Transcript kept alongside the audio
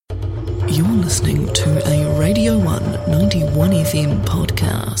You're listening to a Radio 1 91 FM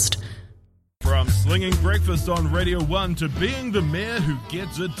podcast. From slinging breakfast on Radio 1 to being the mayor who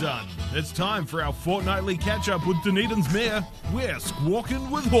gets it done, it's time for our fortnightly catch-up with Dunedin's mayor. We're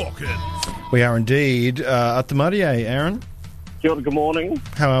squawking with Hawkins. We are indeed at the Marie, Aaron. Kia ora, good morning.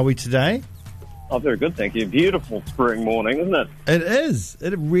 How are we today? Oh, very good, thank you. Beautiful spring morning, isn't it? It is.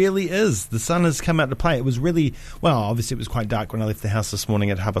 It really is. The sun has come out to play. It was really, well, obviously it was quite dark when I left the house this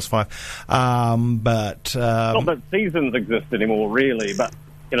morning at 5:30. But not that seasons exist anymore, really, but,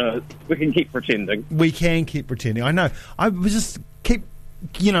 you know, we can keep pretending. We can keep pretending. I know. I was just keep,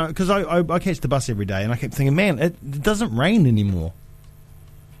 you know, because I catch the bus every day and I keep thinking, man, it doesn't rain anymore.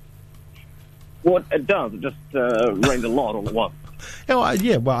 Well, it does. It just rained a lot all at once. Oh,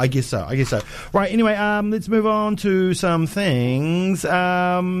 yeah, well, I guess so. Right, anyway, let's move on to some things.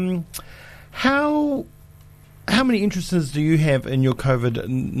 How many interests do you have in your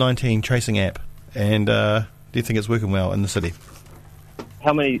COVID-19 tracing app? And do you think it's working well in the city?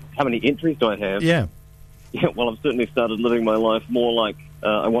 How many entries do I have? Yeah. Yeah, well, I've certainly started living my life more like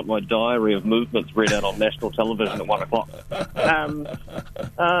I want my diary of movements read out on national television at 1 o'clock.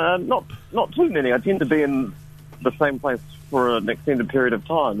 Not too many. I tend to be in the same place for an extended period of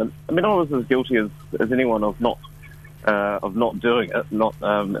time. And I mean, I was as guilty as anyone of not doing it.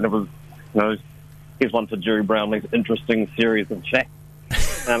 And it was, you know, here's one for Jerry Brownlee's interesting series of facts.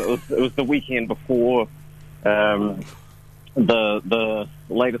 It was the weekend before the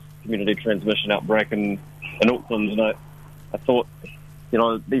latest community transmission outbreak in Auckland, and I thought, you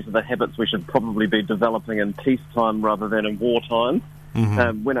know, these are the habits we should probably be developing in peacetime rather than in wartime.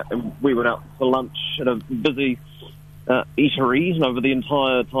 Mm-hmm. We went out for lunch at a busy eatery, and over the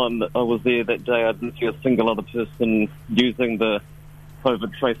entire time that I was there that day, I didn't see a single other person using the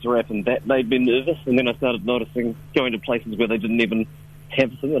COVID Tracer app, and that made me nervous. And then I started noticing going to places where they didn't even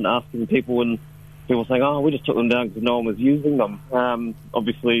have them and asking people, and people saying, "Oh, we just took them down because no one was using them."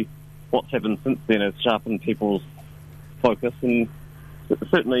 Obviously, what's happened since then has sharpened people's focus, and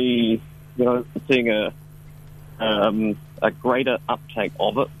certainly, you know, seeing a greater uptake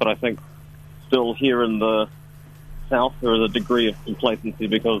of it. But I think still here in the South there is a degree of complacency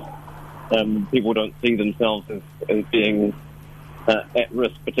because people don't see themselves as being at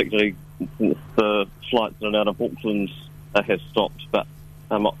risk, particularly since the flights in and out of Auckland have stopped. But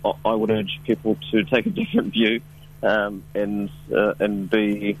I would urge people to take a different view and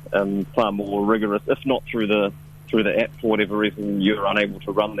be far more rigorous, if not through the app. For whatever reason you're unable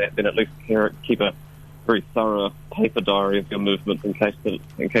to run that, then at least keep a very thorough paper diary of your movements in case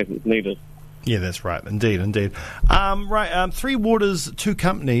it's needed. Yeah, that's right. Indeed. Three Waters, Two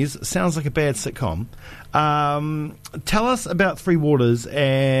Companies sounds like a bad sitcom. Tell us about Three Waters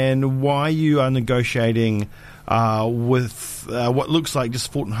and why you are negotiating with what looks like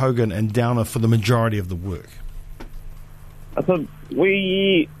just Fulton Hogan and Downer for the majority of the work. So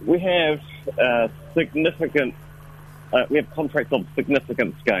we have significant. We have contracts of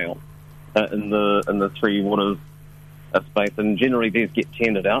significant scale in the Three Waters space, and generally these get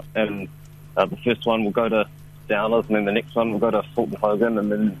tendered out, and the first one will go to Downers, and then the next one will go to Fulton Hogan, and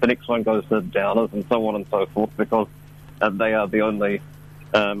then the next one goes to Downers, and so on and so forth, because they are the only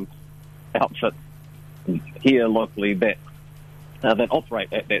outfit here locally that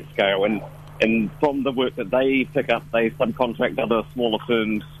operate at that scale, and from the work that they pick up, they subcontract other smaller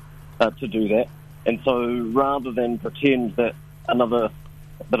firms to do that. And so rather than pretend that a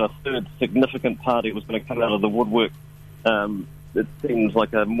third significant party was going to come out of the woodwork, it seems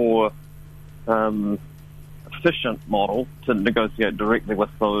like a more efficient model to negotiate directly with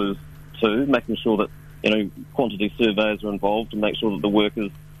those two, making sure that, you know, quantity surveys are involved and make sure that the work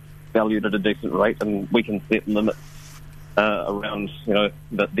is valued at a decent rate, and we can set limits around, you know,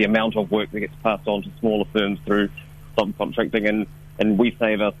 the amount of work that gets passed on to smaller firms through subcontracting, and we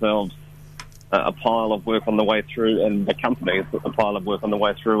save ourselves a pile of work on the way through, and the companies a pile of work on the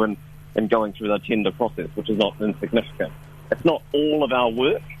way through, and going through the tender process, which is not insignificant. It's not all of our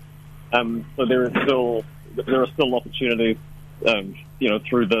work, so there are still opportunities, you know,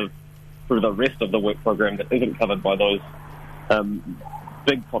 through the rest of the work program that isn't covered by those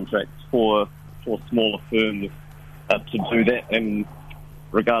big contracts for smaller firms to do that. And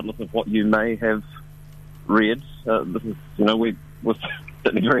regardless of what you may have read, this is, you know, we're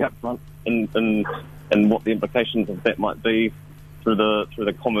certainly very upfront and what the implications of that might be through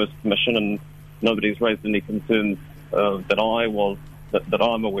the Commerce Commission, and nobody's raised any concerns that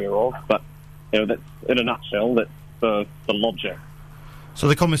I'm aware of. But, you know, that's, in a nutshell, that's the logic. So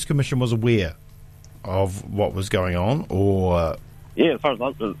the Commerce Commission was aware of what was going on, or yeah, as far as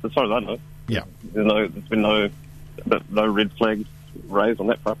I know, yeah, there's been no red flags raised on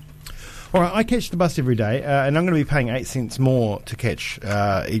that front. All right, I catch the bus every day, and I'm going to be paying 8 cents more to catch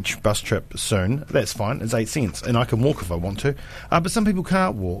each bus trip soon. That's fine. It's 8 cents, and I can walk if I want to. But some people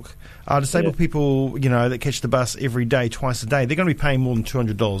can't walk. Disabled people, that catch the bus every day, twice a day, they're going to be paying more than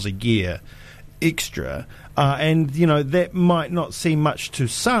 $200 a year extra. And, that might not seem much to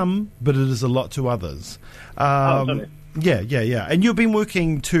some, but it is a lot to others. Yeah. And you've been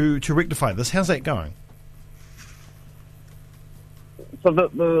working to rectify this. How's that going? So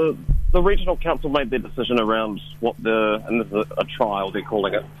the regional council made their decision around and this is a trial they're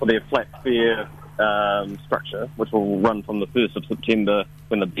calling it, for their flat fare structure, which will run from the 1st of September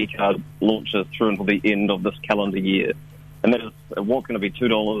when the B card launches through until the end of this calendar year. And that is what's going to be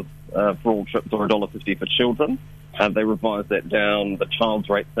 $2 for all trips or $1.50 for children. They revised that down. The child's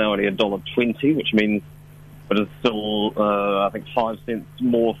rate's now only $1.20, which means it is still, I think, 5 cents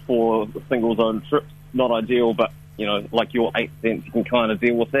more for single zone trips. Not ideal, but like your 8 cents, you can kind of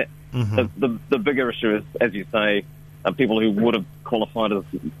deal with that. Mm-hmm. The bigger issue is, as you say, people who would have qualified as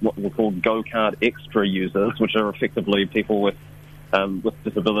what we call Go Card Extra users, which are effectively people with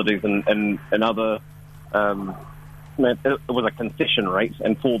disabilities and other. It was a concession rate,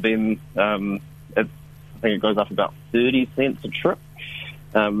 and for them, I think it goes up about 30 cents a trip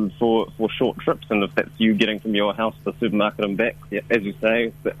for short trips. And if that's you getting from your house to the supermarket and back, as you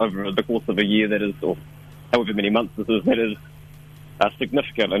say, over the course of a year, that is, or however many months this is, that is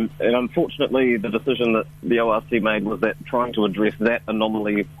significant. And unfortunately, the decision that the ORC made was that trying to address that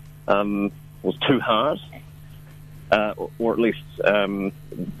anomaly was too hard, or at least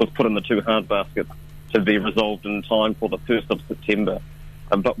was put in the too hard basket to be resolved in time for the 1st of September.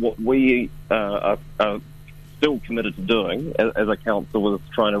 But what we are still committed to doing as a council is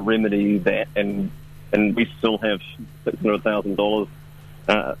trying to remedy that, and we still have $600,000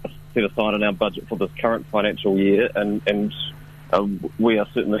 set aside in our budget for this current financial year, and we are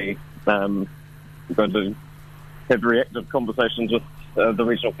certainly going to have very active conversations with the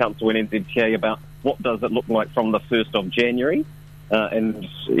Regional Council and NZTA about what does it look like from the 1st of January, and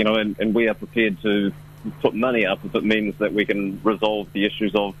we are prepared to put money up if it means that we can resolve the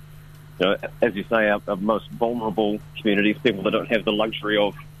issues of, as you say, our most vulnerable communities, people that don't have the luxury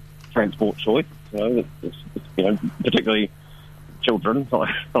of transport choice, particularly children, so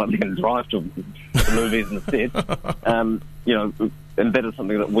they can drive to the movies instead. And that is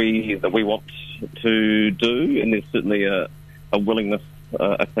something that we want to do, and there's certainly a willingness,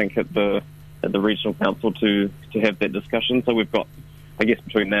 I think, at the regional council to have that discussion. So we've got, I guess,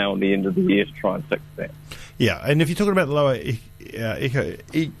 between now and the end of the year to try and fix that. Yeah, and if you're talking about the lower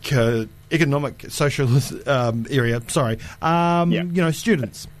economic socialist area,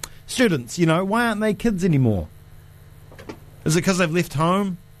 students, why aren't they kids anymore? Is it because they've left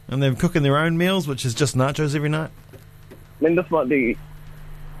home and they're cooking their own meals, which is just nachos every night? I mean, this might be a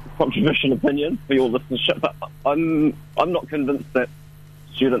controversial opinion for your listenership, but I'm not convinced that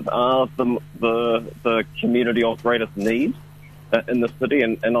students are the community of greatest need in the city,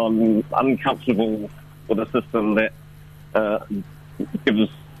 and I'm uncomfortable with a system that gives,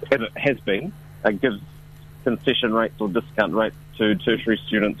 as it has been, gives concession rates or discount rates to tertiary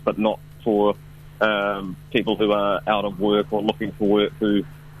students, but not for people who are out of work or looking for work who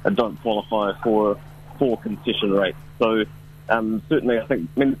don't qualify for concession rates. So certainly, I think,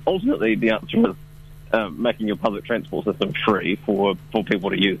 ultimately the answer is making your public transport system free for people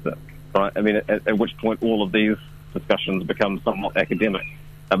to use it, right? I mean, at which point all of these discussions become somewhat academic.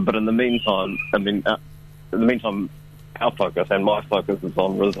 But in the meantime, our focus and my focus is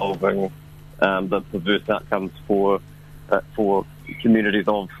on resolving the perverse outcomes for communities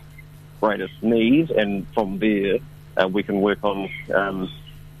of greatest need, and from there we can work on.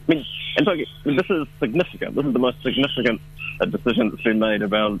 This is significant. This is the most significant decision that's been made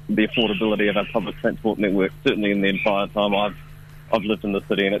around the affordability of our public transport network, certainly in the entire time I've lived in the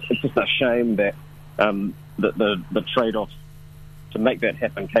city, and it's just a shame that the trade-off to make that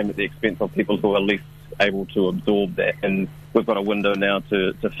happen came at the expense of people who are least able to absorb that, and we've got a window now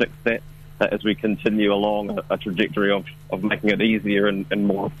to fix that as we continue along a trajectory of making it easier and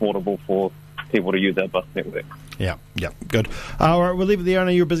more affordable for people to use our bus network. Yeah, good. All right, we'll leave it there. I know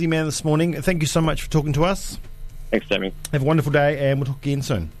you're a busy man this morning. Thank you so much for talking to us. Thanks, Jamie. Have a wonderful day, and we'll talk again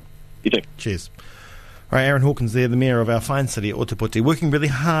soon. You too. Cheers. All right, Aaron Hawkins there, the mayor of our fine city, Ōtepoti, working really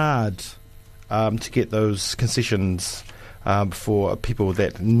hard to get those concessions for people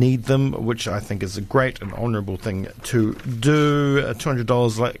that need them, which I think is a great and honourable thing to do.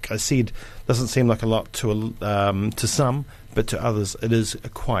 $200, like I said, doesn't seem like a lot to some, but to others it is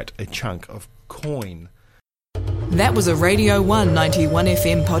quite a chunk of coin. That was a Radio 1 91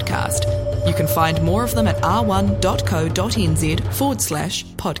 FM podcast. You can find more of them at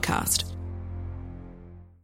r1.co.nz/podcast.